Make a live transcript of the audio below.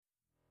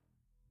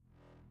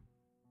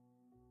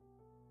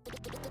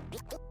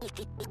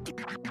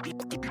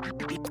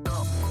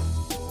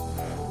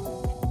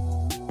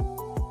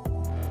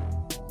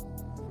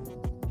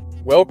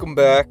Welcome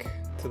back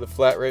to the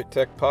Flat Rate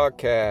Tech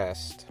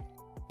Podcast.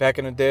 Back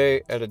in the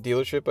day at a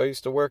dealership I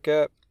used to work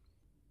at,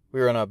 we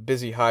were on a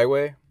busy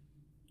highway.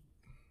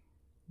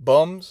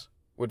 Bums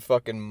would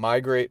fucking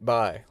migrate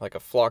by like a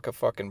flock of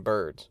fucking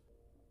birds.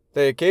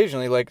 They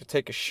occasionally like to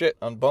take a shit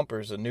on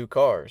bumpers of new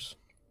cars.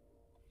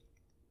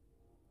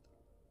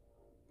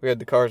 We had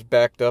the cars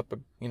backed up,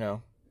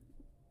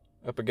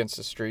 up against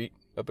the street,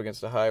 up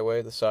against the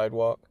highway, the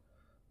sidewalk.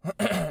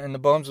 And the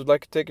bums would like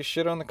to take a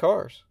shit on the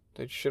cars.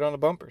 They'd shit on the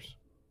bumpers.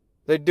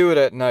 They'd do it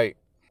at night,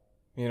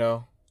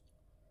 Well,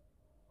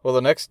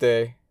 the next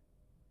day,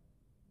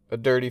 a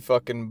dirty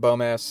fucking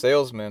bum-ass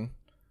salesman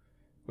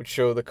would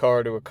show the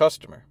car to a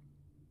customer.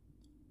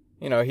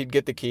 He'd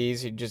get the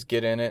keys, he'd just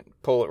get in it,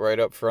 pull it right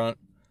up front,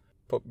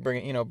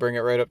 bring it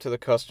right up to the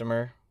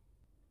customer.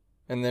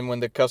 And then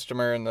when the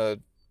customer and the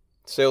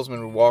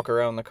salesman would walk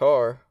around the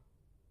car...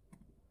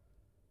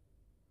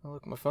 Oh,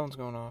 look, my phone's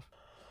going off.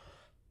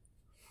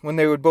 When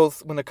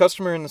the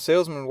customer and the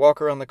salesman would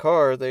walk around the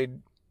car, they'd,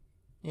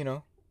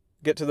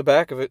 get to the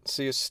back of it and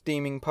see a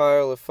steaming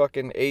pile of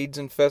fucking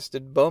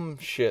AIDS-infested bum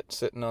shit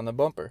sitting on the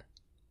bumper.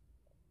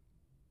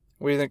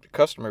 What do you think the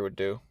customer would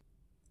do?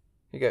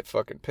 He got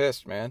fucking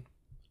pissed, man.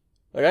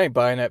 Like, I ain't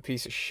buying that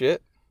piece of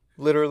shit.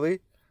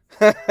 Literally.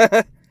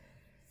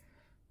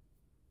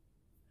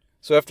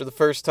 So after the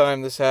first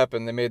time this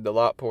happened, they made the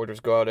lot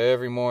porters go out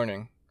every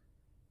morning,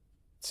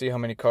 see how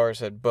many cars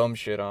had bum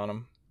shit on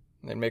them.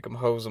 They'd make them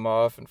hose them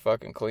off and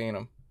fucking clean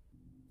them.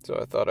 So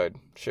I thought I'd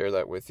share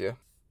that with you.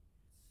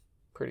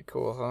 Pretty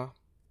cool, huh?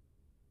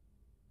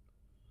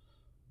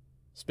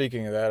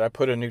 Speaking of that, I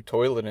put a new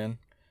toilet in.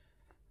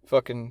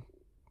 Fucking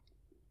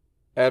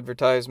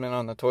advertisement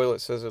on the toilet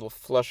says it'll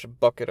flush a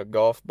bucket of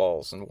golf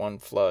balls in one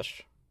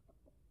flush.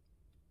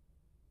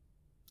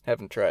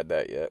 Haven't tried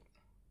that yet.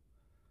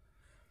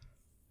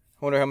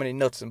 I wonder how many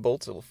nuts and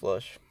bolts it'll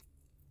flush.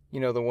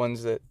 The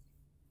ones that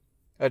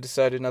I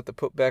decided not to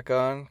put back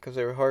on because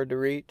they were hard to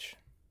reach.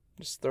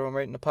 Just throw them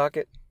right in the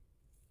pocket.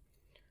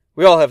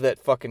 We all have that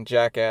fucking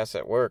jackass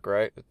at work,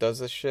 right? That does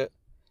this shit.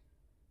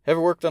 Ever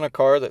worked on a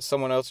car that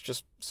someone else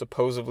just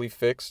supposedly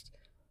fixed?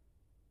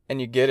 And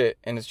you get it,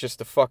 and it's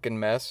just a fucking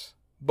mess.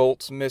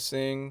 Bolts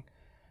missing.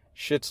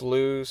 Shit's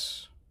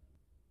loose.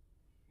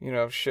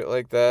 Shit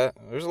like that.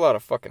 There's a lot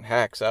of fucking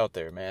hacks out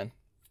there, man.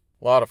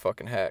 A lot of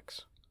fucking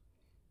hacks.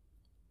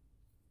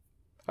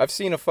 I've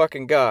seen a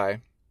fucking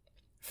guy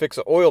fix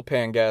an oil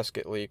pan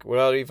gasket leak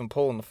without even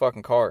pulling the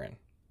fucking car in.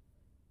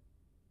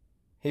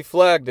 He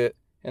flagged it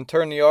and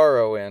turned the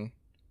RO in.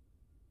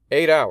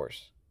 8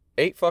 hours.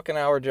 8 fucking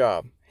hour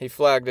job. He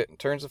flagged it and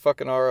turns the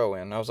fucking RO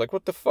in. I was like,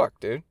 what the fuck,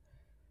 dude?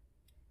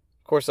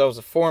 Of course, I was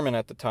a foreman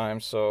at the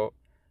time, so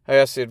I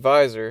asked the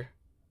advisor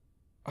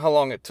how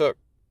long it took.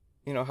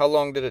 How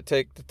long did it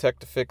take the tech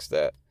to fix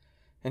that?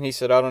 And he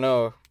said, I don't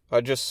know.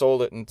 I just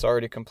sold it and it's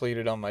already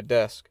completed on my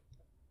desk.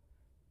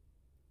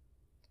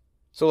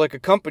 So like a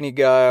company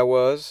guy I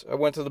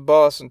went to the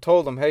boss and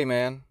told him, hey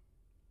man,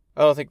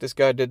 I don't think this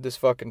guy did this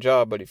fucking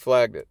job, but he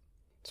flagged it.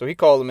 So he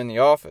called him in the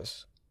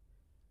office.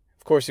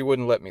 Of course he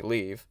wouldn't let me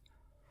leave.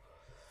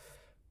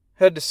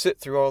 Had to sit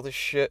through all this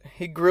shit.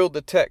 He grilled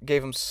the tech,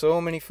 gave him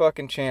so many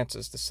fucking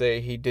chances to say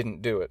he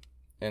didn't do it.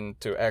 And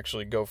to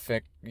actually go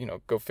fix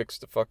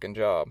the fucking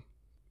job.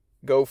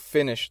 Go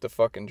finish the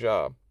fucking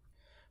job.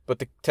 But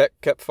the tech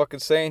kept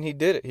fucking saying he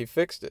did it. He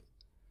fixed it.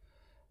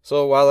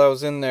 So while I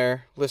was in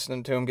there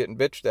listening to him getting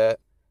bitched at,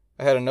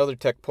 I had another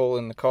tech pull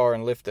in the car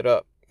and lift it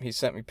up. He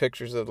sent me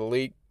pictures of the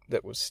leak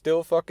that was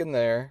still fucking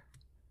there.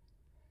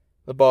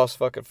 The boss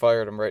fucking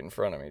fired him right in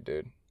front of me,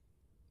 dude.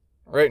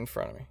 Right in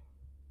front of me.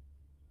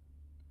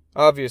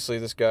 Obviously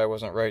this guy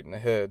wasn't right in the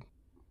head.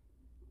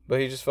 But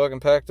he just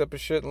fucking packed up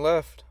his shit and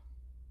left.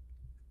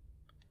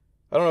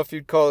 I don't know if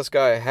you'd call this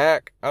guy a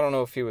hack. I don't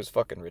know if he was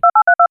fucking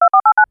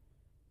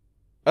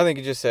I think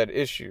he just had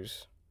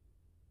issues.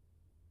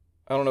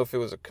 I don't know if it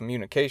was a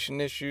communication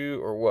issue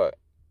or what.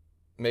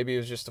 Maybe he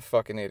was just a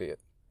fucking idiot.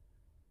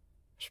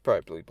 Should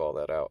probably bleep all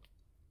that out.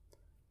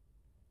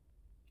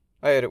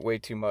 I edit way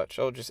too much.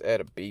 I'll just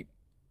add a beep.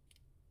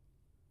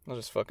 I'll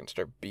just fucking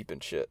start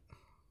beeping shit.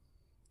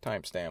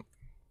 Timestamp.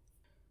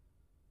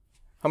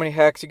 How many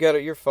hacks you got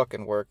at your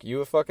fucking work? You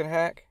a fucking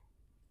hack?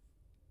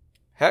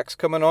 Hacks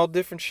come in all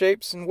different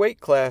shapes and weight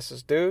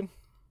classes, dude.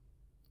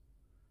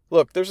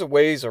 Look, there's a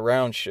ways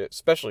around shit,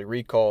 especially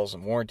recalls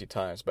and warranty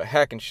times, but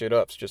hacking shit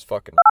up's just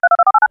fucking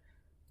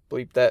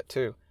bleep that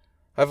too.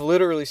 I've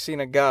literally seen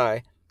a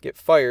guy get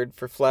fired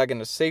for flagging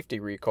a safety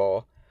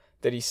recall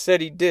that he said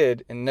he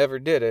did and never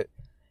did it,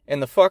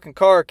 and the fucking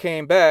car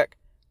came back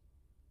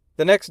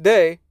the next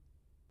day.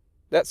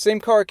 That same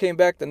car came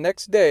back the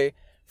next day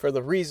for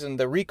the reason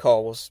the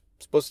recall was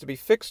supposed to be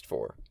fixed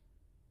for.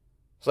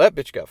 So that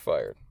bitch got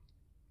fired.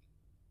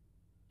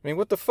 I mean,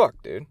 what the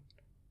fuck, dude?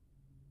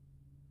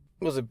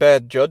 Was it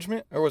bad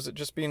judgment, or was it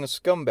just being a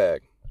scumbag?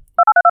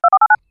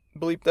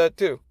 Bleep that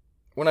too.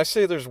 When I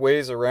say there's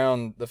ways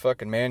around the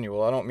fucking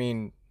manual, I don't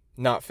mean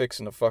not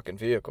fixing the fucking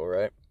vehicle,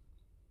 right?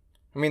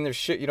 I mean, there's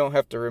shit you don't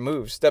have to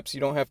remove, steps you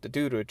don't have to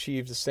do to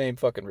achieve the same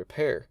fucking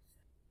repair.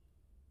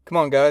 Come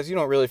on, guys, you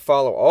don't really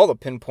follow all the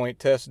pinpoint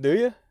tests, do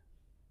you?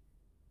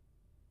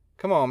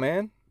 Come on,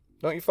 man.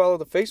 Don't you follow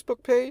the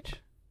Facebook page?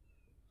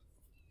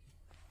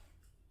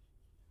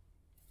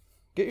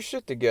 Get your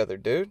shit together,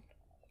 dude.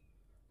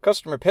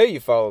 Customer pay, you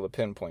follow the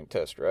pinpoint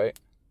test, right?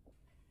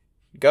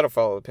 You gotta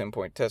follow the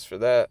pinpoint test for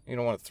that. You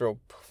don't want to throw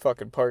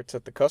fucking parts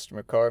at the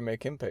customer car and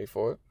make him pay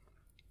for it.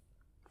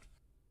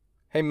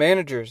 Hey,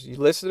 managers, you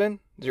listening?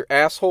 Is your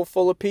asshole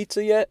full of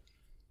pizza yet?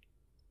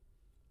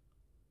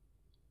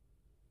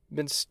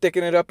 Been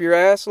sticking it up your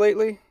ass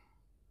lately?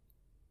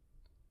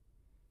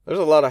 There's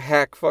a lot of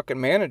hack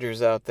fucking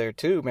managers out there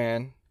too,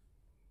 man.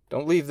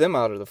 Don't leave them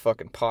out of the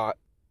fucking pot.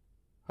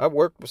 I've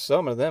worked with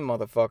some of them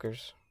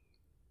motherfuckers.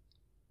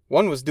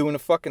 One was doing a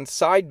fucking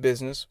side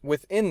business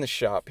within the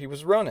shop he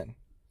was running.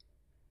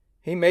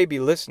 He may be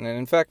listening.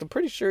 In fact, I'm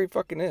pretty sure he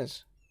fucking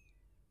is.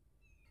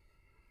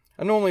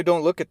 I normally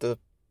don't look at the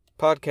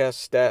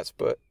podcast stats,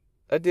 but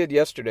I did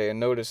yesterday and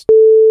noticed...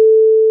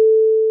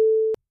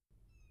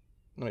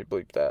 Let me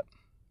bleep that.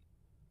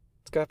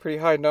 It's got pretty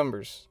high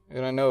numbers,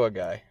 and I know a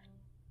guy.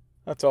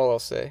 That's all I'll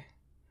say.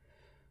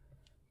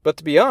 But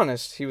to be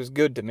honest, he was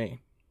good to me.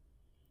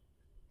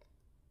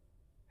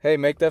 Hey,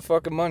 make that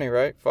fucking money,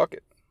 right? Fuck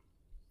it.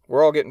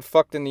 We're all getting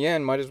fucked in the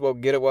end. Might as well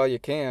get it while you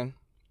can.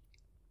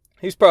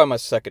 He's probably my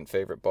second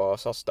favorite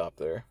boss. I'll stop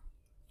there.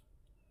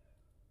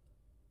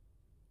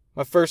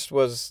 My first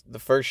was the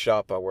first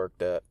shop I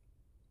worked at.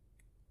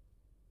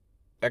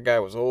 That guy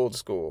was old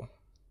school.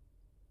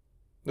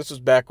 This was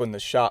back when the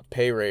shop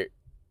pay rate,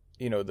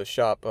 the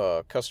shop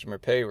customer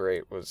pay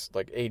rate was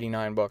like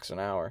 $89 an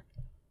hour.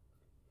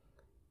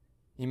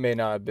 You may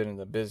not have been in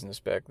the business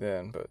back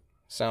then, but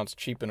sounds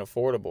cheap and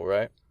affordable,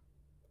 right?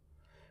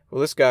 Well,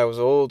 this guy was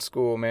old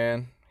school,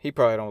 man. He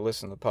probably don't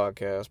listen to the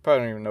podcast. Probably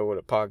don't even know what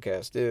a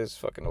podcast is.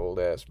 Fucking old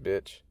ass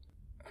bitch.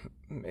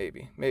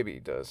 Maybe he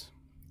does.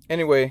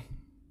 Anyway,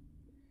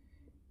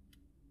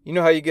 you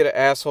know how you get an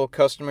asshole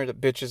customer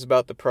that bitches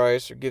about the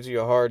price or gives you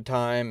a hard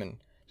time and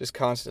just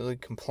constantly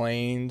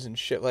complains and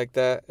shit like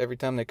that every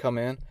time they come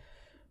in?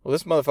 Well,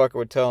 this motherfucker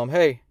would tell him,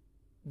 hey,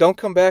 don't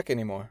come back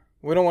anymore.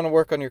 We don't want to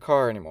work on your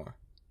car anymore.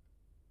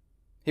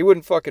 He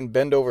wouldn't fucking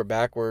bend over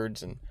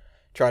backwards and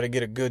try to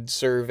get a good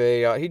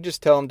survey out. He'd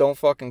just tell him, don't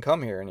fucking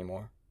come here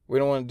anymore. We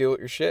don't want to deal with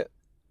your shit.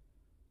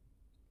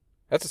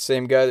 That's the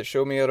same guy that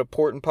showed me how to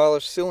port and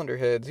polish cylinder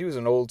heads. He was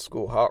an old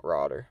school hot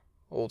rodder.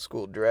 Old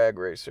school drag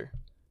racer.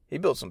 He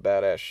built some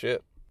badass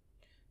shit.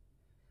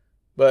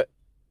 But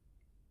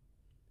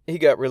he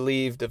got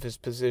relieved of his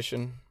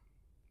position.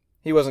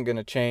 He wasn't going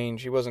to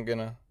change. He wasn't going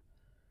to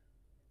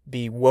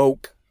be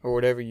woke or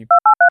whatever you...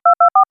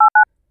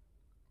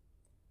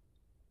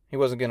 He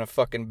wasn't going to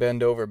fucking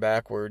bend over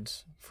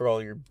backwards for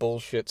all your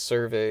bullshit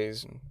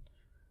surveys and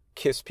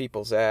kiss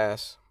people's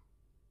ass.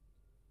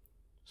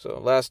 So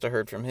last I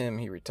heard from him,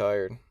 he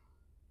retired.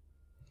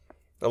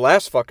 The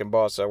last fucking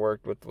boss I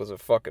worked with was a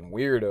fucking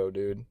weirdo,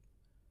 dude.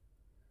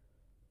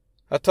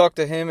 I talked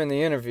to him in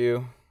the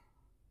interview.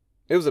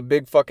 It was a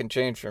big fucking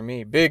change for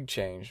me. Big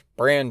change.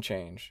 Brand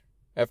change.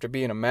 After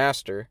being a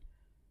master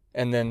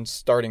and then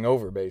starting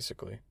over,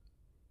 basically.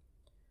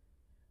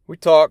 We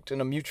talked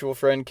and a mutual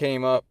friend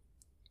came up.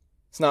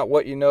 It's not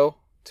what you know,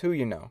 it's who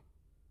you know.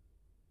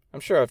 I'm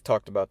sure I've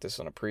talked about this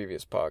on a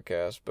previous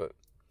podcast, but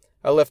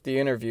I left the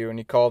interview and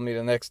he called me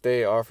the next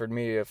day, offered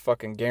me a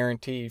fucking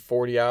guarantee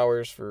 40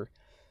 hours for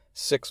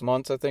 6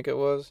 months, I think it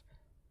was.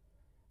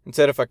 And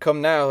said if I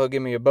come now, he'll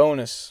give me a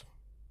bonus.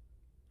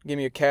 Give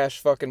me a cash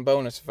fucking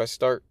bonus if I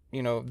start,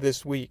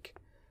 this week.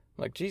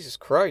 I'm like, Jesus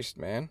Christ,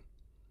 man.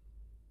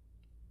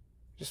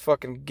 Just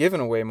fucking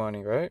giving away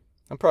money, right?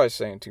 I'm probably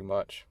saying too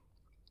much.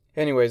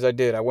 Anyways, I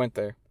did. I went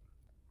there.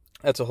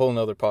 That's a whole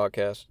nother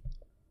podcast.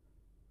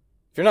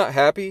 If you're not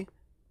happy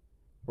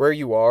where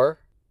you are,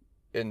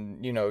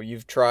 and,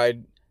 you've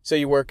tried, say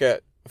you work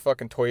at a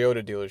fucking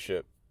Toyota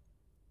dealership,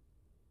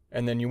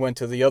 and then you went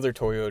to the other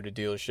Toyota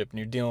dealership and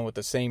you're dealing with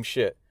the same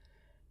shit,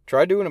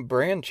 try doing a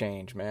brand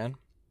change, man.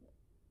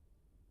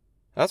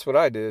 That's what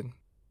I did.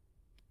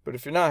 But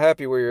if you're not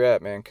happy where you're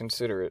at, man,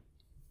 consider it.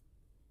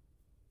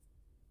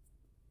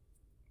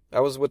 I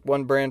was with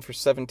one brand for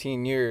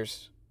 17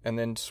 years and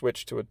then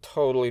switched to a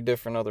totally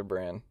different other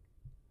brand.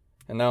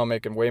 And now I'm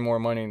making way more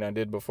money than I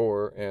did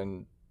before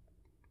and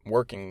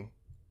working.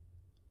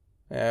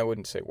 I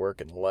wouldn't say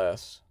working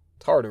less.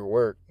 It's harder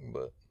work,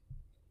 but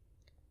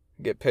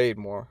I get paid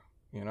more,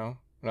 And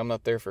I'm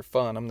not there for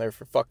fun. I'm there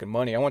for fucking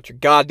money. I want your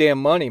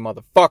goddamn money,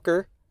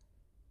 motherfucker.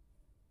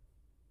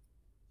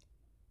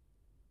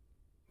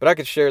 But I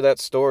could share that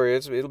story.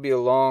 It'll be a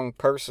long,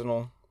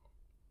 personal.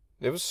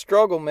 It was a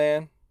struggle,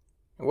 man.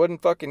 It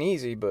wasn't fucking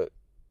easy, but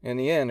in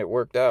the end, it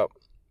worked out.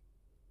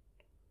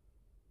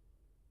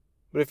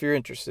 But if you're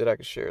interested, I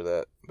could share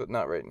that, but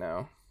not right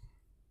now.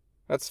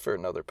 That's for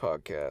another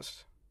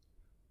podcast.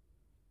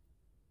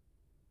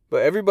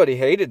 But everybody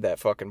hated that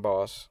fucking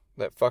boss.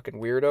 That fucking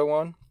weirdo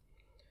one.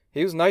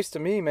 He was nice to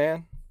me,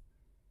 man.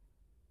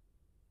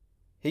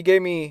 He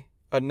gave me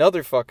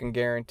another fucking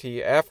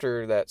guarantee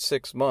after that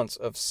 6 months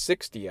of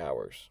 60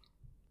 hours.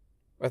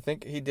 I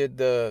think he did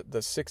the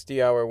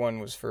 60-hour one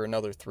was for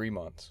another 3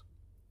 months,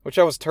 which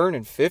I was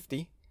turning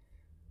 50.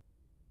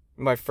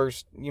 My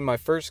first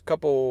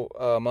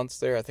couple months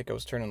there, I think I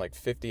was turning like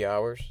 50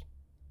 hours.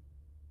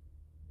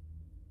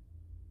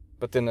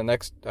 But then the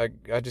next,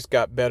 I just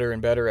got better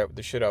and better at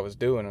the shit I was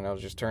doing, and I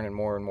was just turning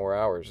more and more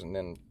hours, and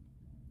then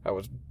I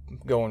was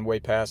going way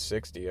past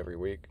 60 every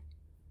week.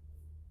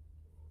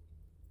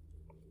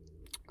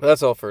 But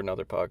that's all for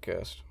another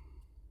podcast.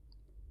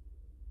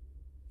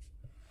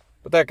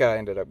 But that guy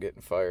ended up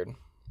getting fired.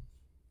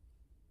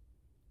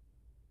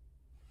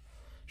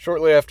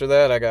 Shortly after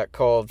that, I got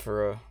called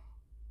for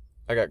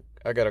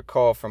I got a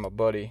call from a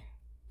buddy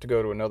to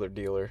go to another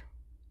dealer.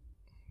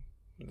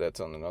 That's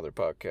on another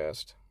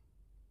podcast.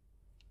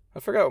 I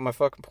forgot what my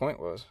fucking point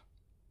was.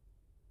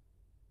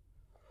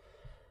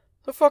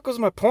 The fuck was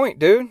my point,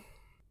 dude?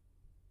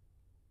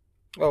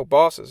 Oh,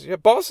 bosses. Yeah,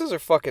 bosses are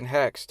fucking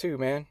hacks too,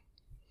 man.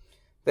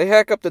 They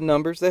hack up the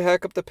numbers, they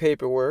hack up the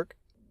paperwork.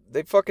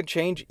 They fucking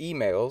change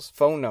emails,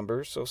 phone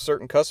numbers, so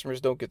certain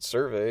customers don't get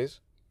surveys.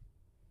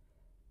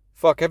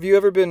 Fuck, have you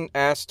ever been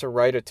asked to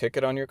write a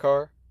ticket on your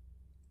car?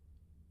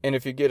 And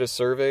if you get a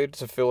survey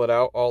to fill it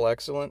out, all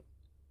excellent?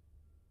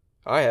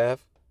 I have.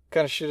 What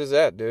kind of shit is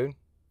that, dude?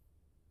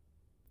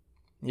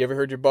 You ever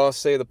heard your boss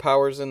say the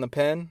power's in the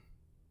pen?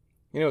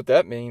 You know what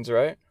that means,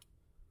 right?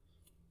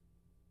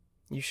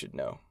 You should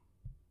know.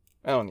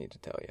 I don't need to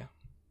tell you.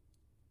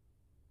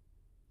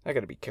 I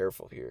gotta be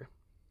careful here.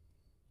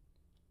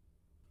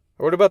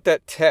 Or what about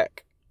that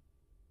tech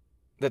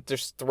that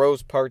just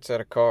throws parts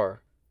at a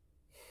car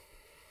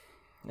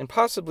and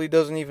possibly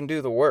doesn't even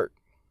do the work?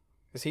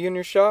 Is he in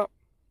your shop?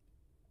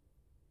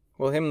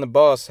 Well, him and the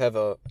boss have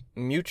a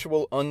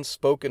mutual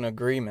unspoken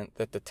agreement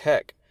that the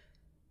tech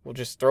will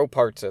just throw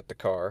parts at the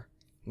car,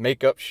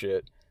 make up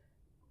shit,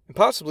 and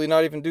possibly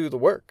not even do the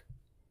work.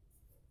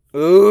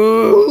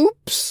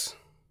 Oops!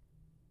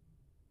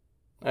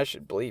 I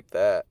should bleep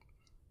that.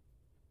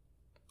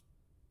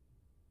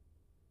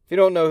 If you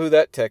don't know who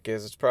that tech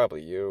is, it's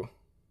probably you.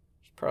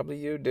 It's probably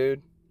you,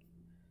 dude.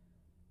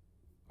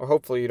 Or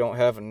hopefully you don't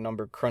have a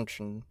number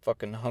crunching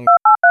fucking hungry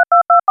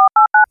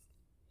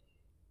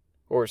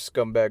or a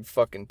scumbag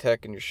fucking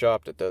tech in your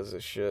shop that does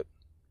this shit.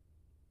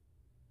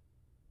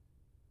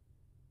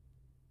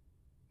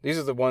 These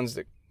are the ones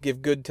that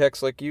give good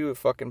techs like you a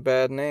fucking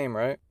bad name,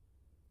 right?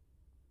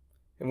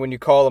 And when you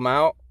call them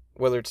out,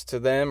 whether it's to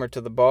them or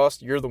to the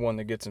boss, you're the one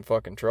that gets in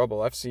fucking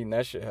trouble. I've seen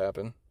that shit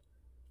happen.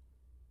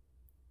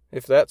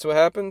 If that's what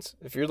happens,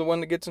 if you're the one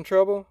that gets in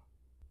trouble,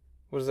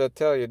 what does that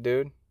tell you,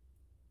 dude?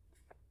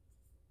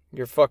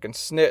 You're a fucking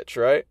snitch,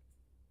 right?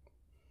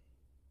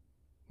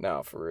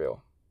 No, for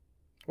real.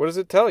 What does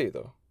it tell you,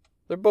 though?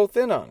 They're both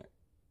in on it.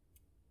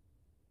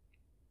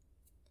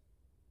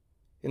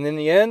 And in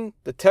the end,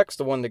 the tech's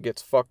the one that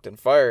gets fucked and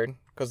fired,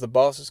 because the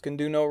bosses can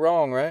do no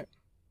wrong, right?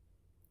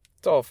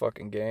 It's all a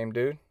fucking game,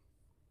 dude.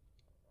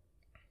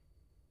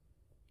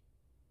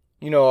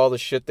 You know all the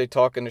shit they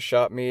talk in the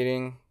shop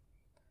meeting.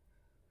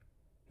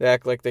 They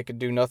act like they could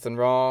do nothing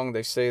wrong.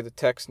 They say the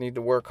techs need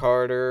to work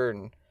harder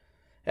and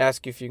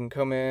ask you if you can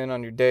come in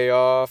on your day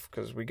off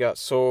because we got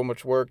so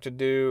much work to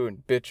do,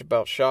 and bitch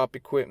about shop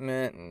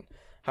equipment and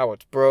how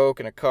it's broke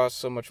and it costs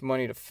so much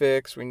money to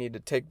fix. We need to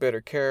take better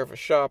care of our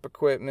shop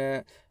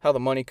equipment. How the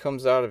money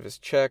comes out of his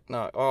check,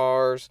 not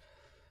ours.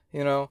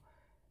 You know,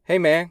 hey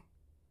man,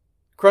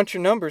 crunch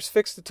your numbers,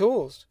 fix the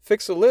tools,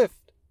 fix the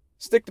lift,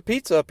 stick the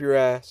pizza up your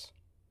ass.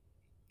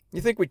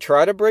 You think we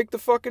try to break the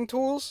fucking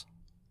tools?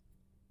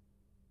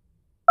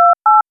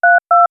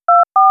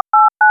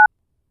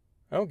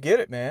 I don't get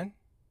it, man.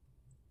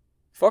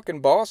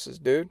 Fucking bosses,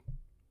 dude.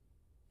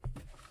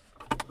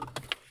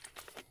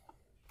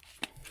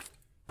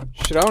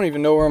 Shit, I don't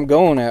even know where I'm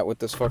going at with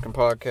this fucking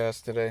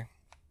podcast today.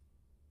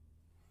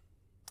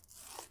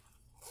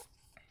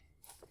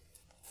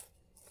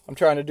 I'm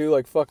trying to do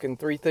like fucking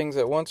 3 things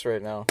at once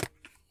right now.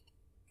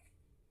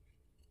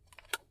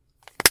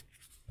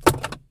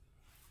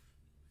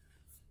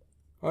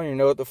 I don't even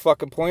know what the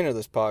fucking point of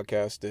this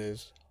podcast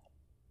is.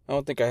 I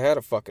don't think I had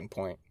a fucking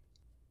point.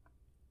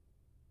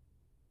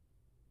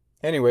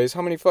 Anyways,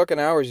 how many fucking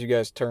hours you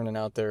guys turning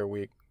out there a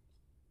week?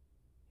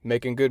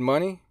 Making good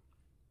money?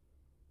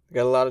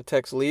 Got a lot of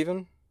techs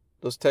leaving?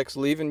 Those techs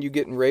leaving, you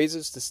getting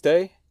raises to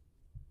stay?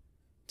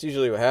 It's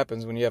usually what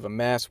happens when you have a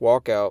mass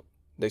walkout.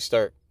 They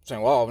start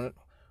saying, well,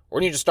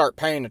 we need to start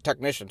paying the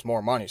technicians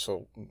more money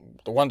so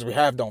the ones we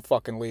have don't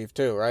fucking leave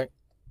too, right?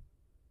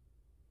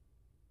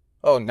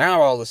 Oh,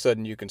 now all of a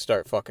sudden you can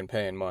start fucking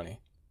paying money.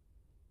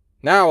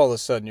 Now all of a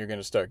sudden you're going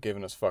to start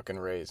giving us fucking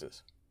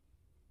raises.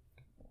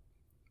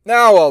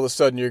 Now all of a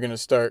sudden you're going to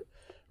start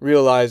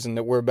realizing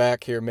that we're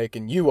back here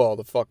making you all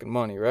the fucking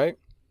money, right?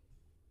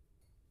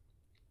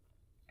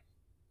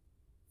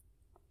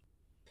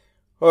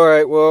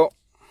 Alright, well,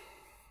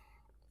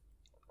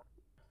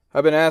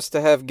 I've been asked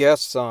to have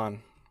guests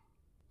on.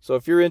 So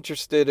if you're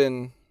interested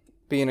in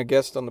being a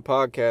guest on the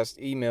podcast,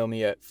 email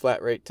me at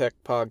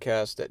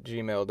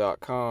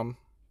flatratetechpodcast@gmail.com.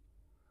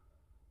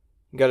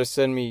 You gotta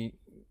send me...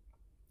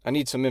 I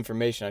need some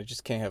information. I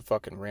just can't have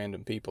fucking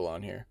random people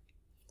on here.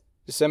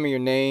 Just send me your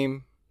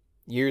name,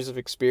 years of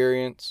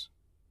experience,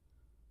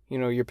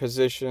 your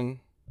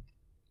position,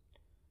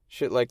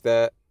 shit like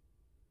that.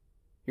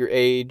 Your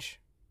age.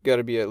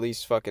 Gotta be at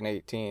least fucking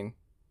 18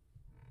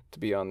 to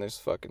be on this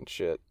fucking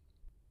shit.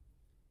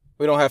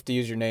 We don't have to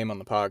use your name on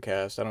the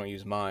podcast. I don't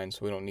use mine,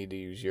 so we don't need to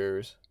use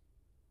yours.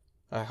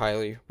 I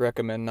highly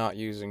recommend not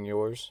using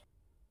yours.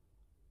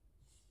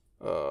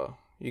 You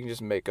can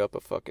just make up a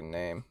fucking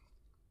name.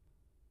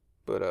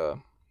 But,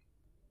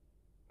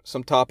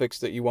 some topics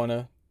that you want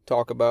to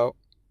talk about,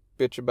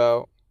 bitch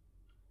about,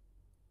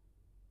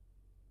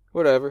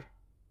 whatever.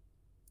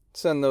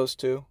 Send those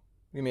too.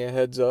 Give me a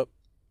heads up.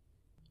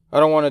 I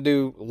don't want to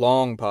do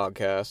long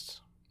podcasts.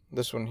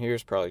 This one here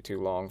is probably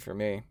too long for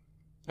me.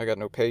 I got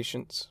no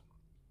patience.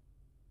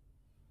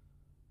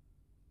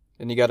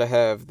 And you gotta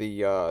have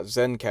the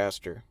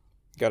Zencastr.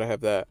 Gotta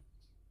have that.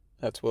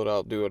 That's what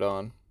I'll do it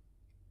on.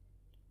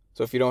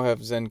 So if you don't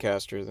have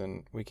Zencastr,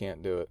 then we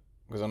can't do it.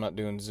 Because I'm not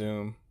doing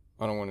Zoom.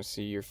 I don't want to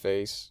see your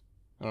face.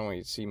 I don't want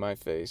you to see my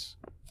face.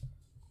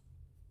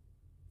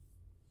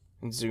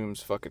 And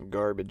Zoom's fucking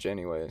garbage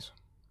anyways.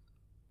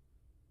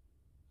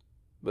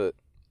 But,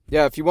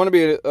 yeah, if you want to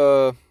be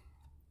a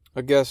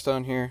guest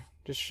on here,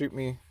 just shoot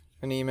me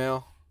an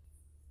email.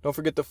 Don't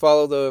forget to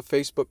follow the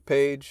Facebook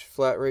page,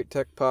 Flat Rate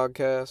Tech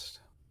Podcast.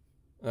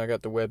 I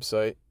got the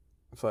website,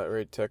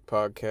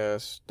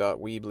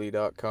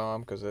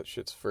 flatratetechpodcast.weebly.com, because that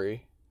shit's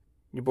free.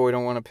 Your boy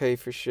don't want to pay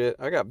for shit.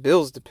 I got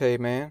bills to pay,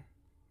 man.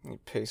 You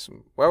pay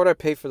some. Why would I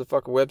pay for the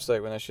fucking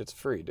website when that shit's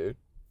free, dude?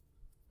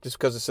 Just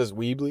because it says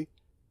Weebly?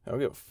 I don't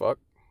give a fuck.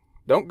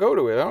 Don't go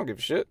to it. I don't give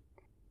a shit.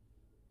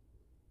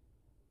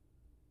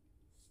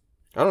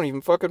 I don't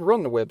even fucking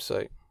run the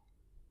website.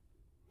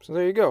 So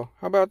there you go.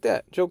 How about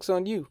that? Joke's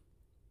on you.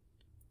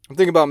 I'm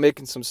thinking about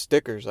making some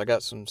stickers. I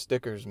got some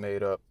stickers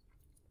made up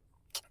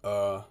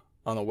on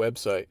the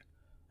website.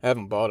 I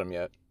haven't bought them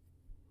yet.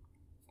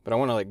 But I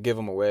want to give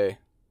them away.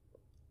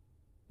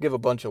 Give a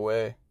bunch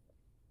away.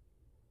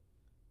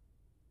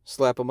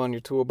 Slap them on your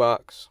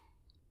toolbox.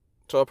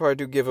 So I'll probably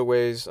do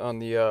giveaways on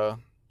the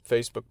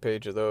Facebook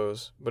page of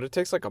those. But it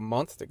takes a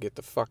month to get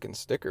the fucking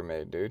sticker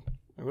made, dude.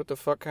 What the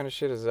fuck kind of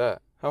shit is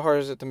that? How hard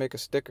is it to make a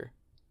sticker?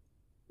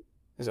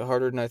 Is it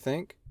harder than I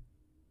think?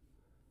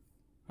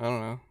 I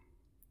don't know.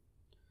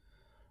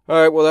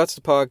 Alright, well that's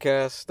the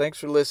podcast. Thanks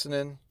for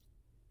listening.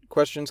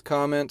 Questions,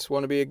 comments,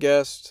 want to be a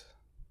guest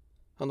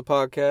on the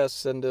podcast,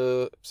 send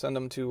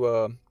them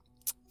to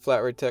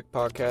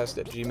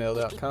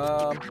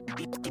flatratetechpodcast@gmail.com.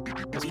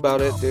 That's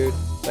about it, dude.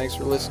 Thanks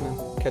for listening.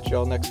 Catch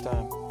y'all next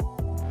time.